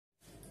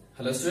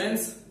Hello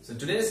students, so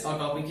today's our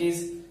topic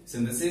is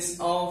synthesis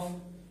of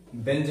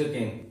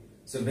benzocain.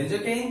 So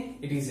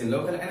benzocain, it is a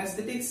local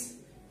anesthetics.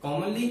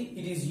 Commonly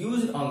it is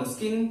used on the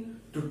skin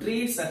to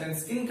treat certain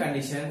skin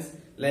conditions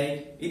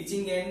like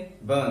itching and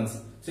burns.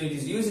 So it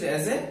is used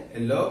as a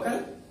local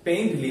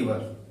pain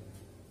reliever.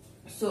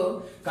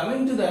 So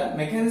coming to the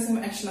mechanism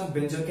action of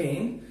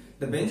benzocain,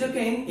 the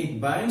benzocain it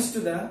binds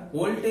to the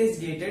voltage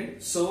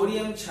gated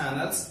sodium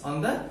channels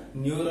on the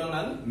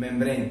neuronal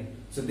membrane.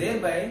 So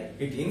thereby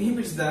it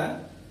inhibits the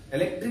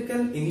electrical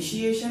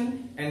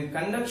initiation and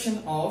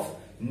conduction of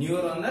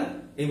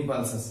neuronal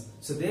impulses.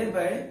 So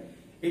thereby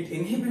it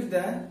inhibits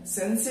the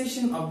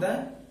sensation of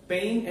the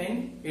pain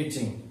and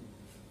itching.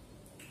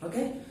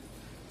 Okay.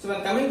 So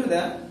when coming to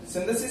the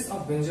synthesis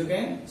of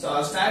benzocain, so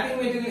our starting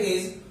material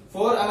is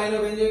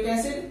 4-amino-benzoic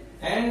acid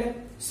and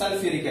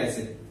sulfuric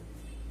acid.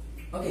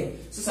 Okay.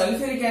 So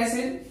sulfuric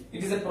acid,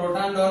 it is a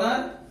proton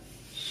donor.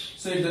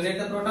 So it donates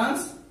the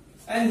protons,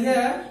 and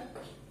here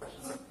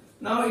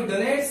now it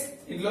donates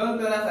its lone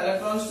pair of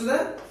electrons to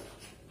the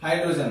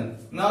hydrogen.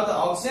 Now the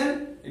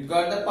oxygen, it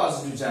got the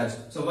positive charge.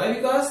 So why?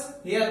 Because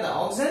here the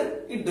oxygen,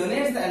 it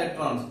donates the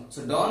electrons.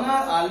 So donor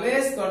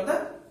always got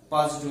the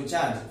positive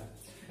charge,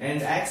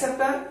 and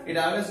acceptor, it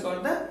always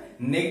got the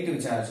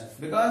negative charge,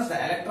 because the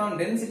electron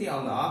density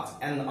on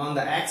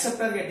the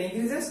acceptor get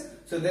increases.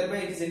 So thereby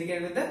it is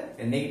indicated with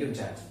a negative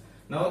charge.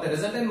 Now the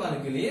resultant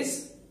molecule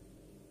is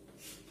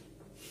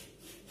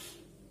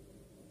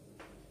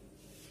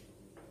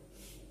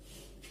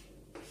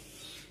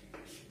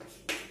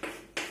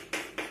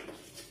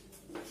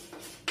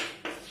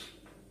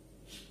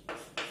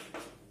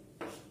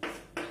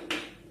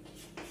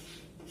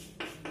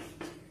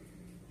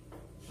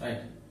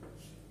right.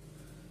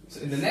 So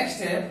in the next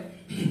step,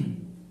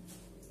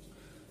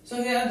 so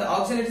here the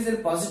oxygen is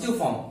in positive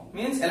form,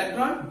 means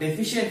electron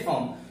deficient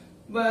form.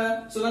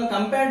 But so when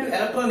compared to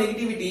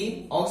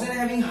electronegativity, oxygen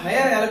having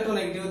higher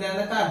electronegativity than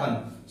the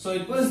carbon. So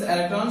it pulls the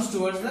electrons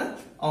towards the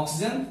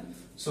oxygen.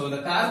 So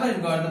the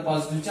carbon got the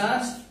positive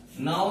charge.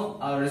 Now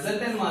our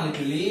resultant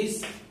molecule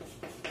is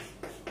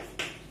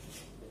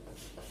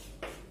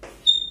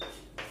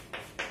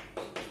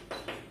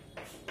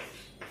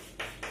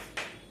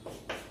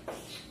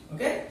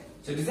okay.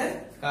 So it is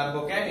a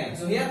carbocation.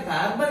 So here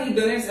carbon it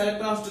donates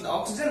electrons to the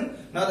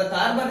oxygen. Now the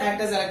carbon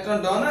acts as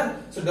electron donor.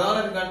 So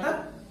donor got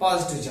the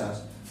positive charge.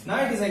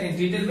 Now it is again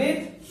treated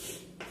with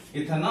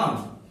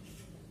ethanol.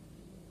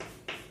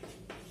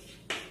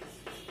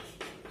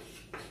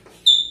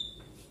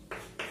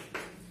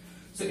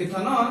 So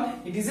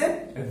ethanol, it is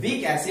a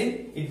weak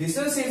acid. It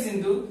dissociates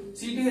into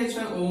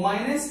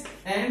C2H5O-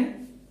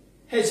 and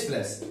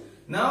H+.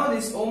 Now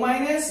this O-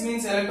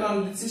 means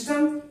electron rich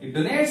system. It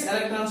donates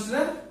electrons to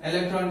the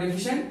electron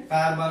deficient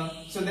carbon.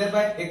 So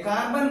thereby a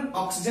carbon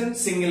oxygen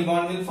single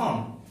bond will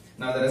form.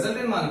 Now the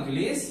resultant molecule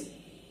is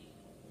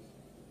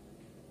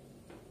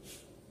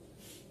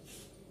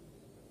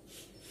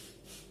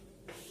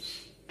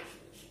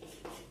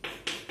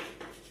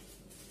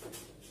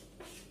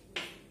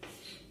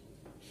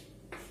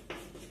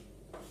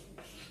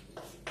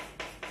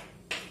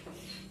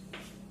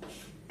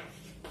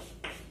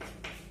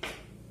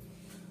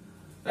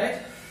right.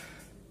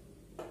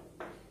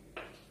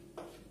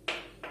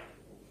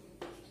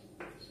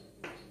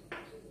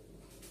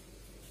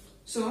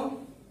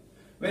 So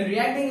when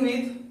reacting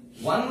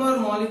with one more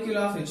molecule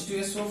of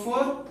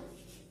H2SO4,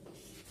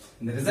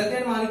 the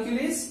resultant molecule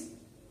is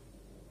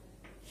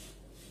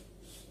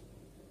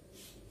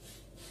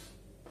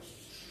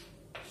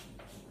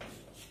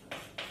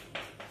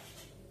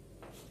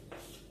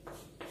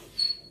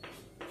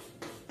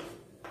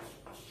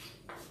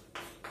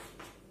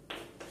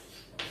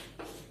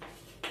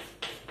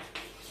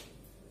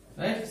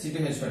right,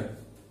 C2H5.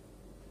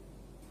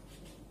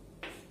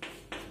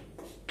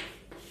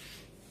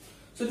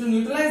 So to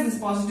neutralize this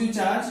positive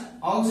charge,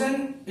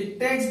 oxygen it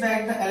takes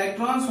back the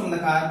electrons from the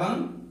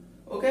carbon.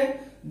 Okay,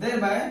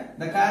 thereby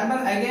the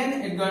carbon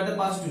again it got the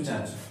positive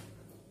charge.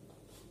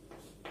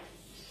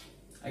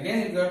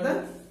 Again it got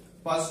the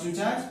positive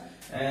charge,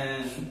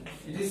 and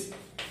it is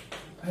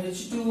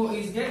H2O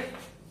is get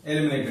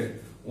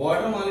eliminated.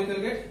 Water molecule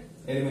get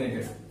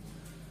eliminated.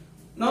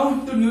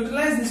 Now to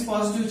neutralize this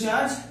positive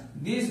charge,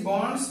 these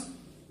bonds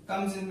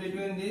comes in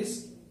between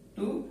these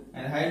two,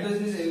 and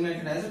hydrogen is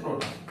eliminated as a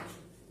proton.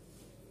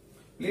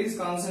 Please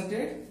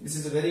concentrate. This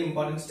is a very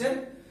important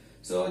step.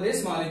 So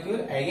this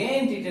molecule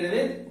again treated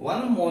with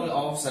 1 mole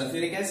of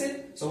sulfuric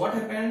acid. So what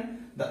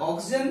happened? The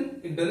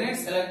oxygen it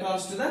donates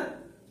electrons to the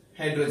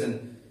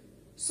hydrogen.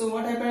 So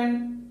what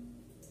happened?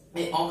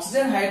 A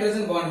oxygen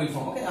hydrogen bond will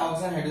form. Okay,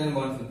 oxygen hydrogen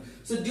bond will form.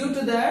 So due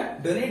to the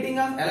donating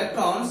of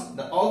electrons,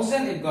 the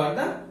oxygen it got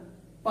the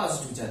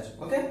positive charge.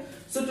 Okay.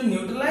 So to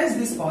neutralize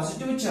this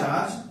positive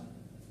charge,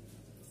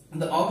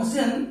 the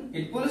oxygen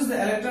it pulls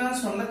the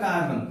electrons from the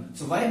carbon.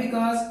 So why?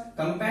 Because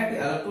compared to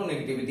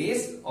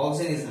electronegativities,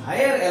 oxygen is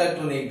higher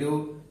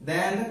electronegative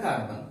than the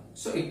carbon.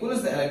 So it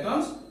pulls the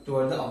electrons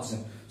toward the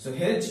oxygen. So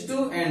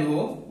H2 and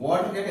O,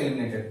 water get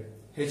eliminated.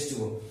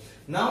 H2O.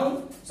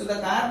 Now, so the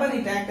carbon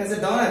it acts as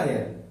a donor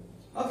here.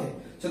 Okay.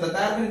 So the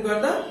carbon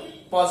got the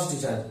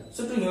positive charge.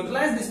 So to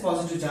neutralize this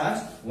positive charge,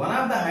 one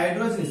of the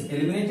hydrogen is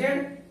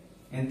eliminated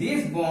and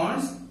these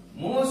bonds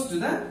moves to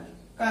the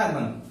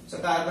carbon. So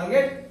carbon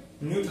get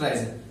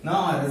neutralized.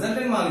 Now our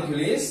resultant molecule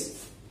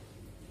is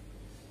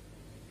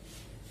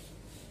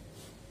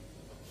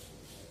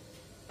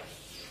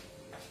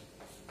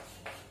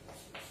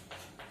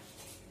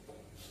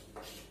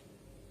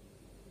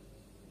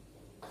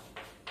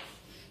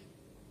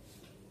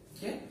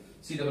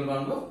C double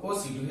bond of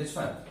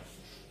OC2H5.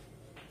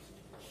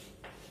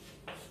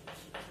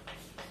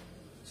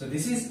 So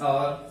this is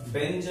our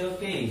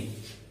benzocaine.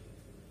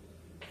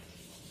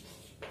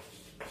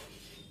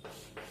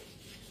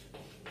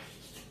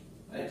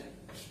 Right?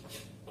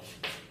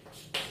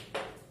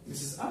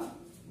 This is our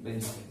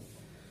benzocaine.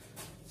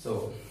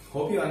 So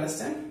hope you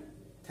understand.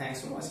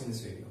 Thanks for watching this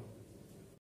video.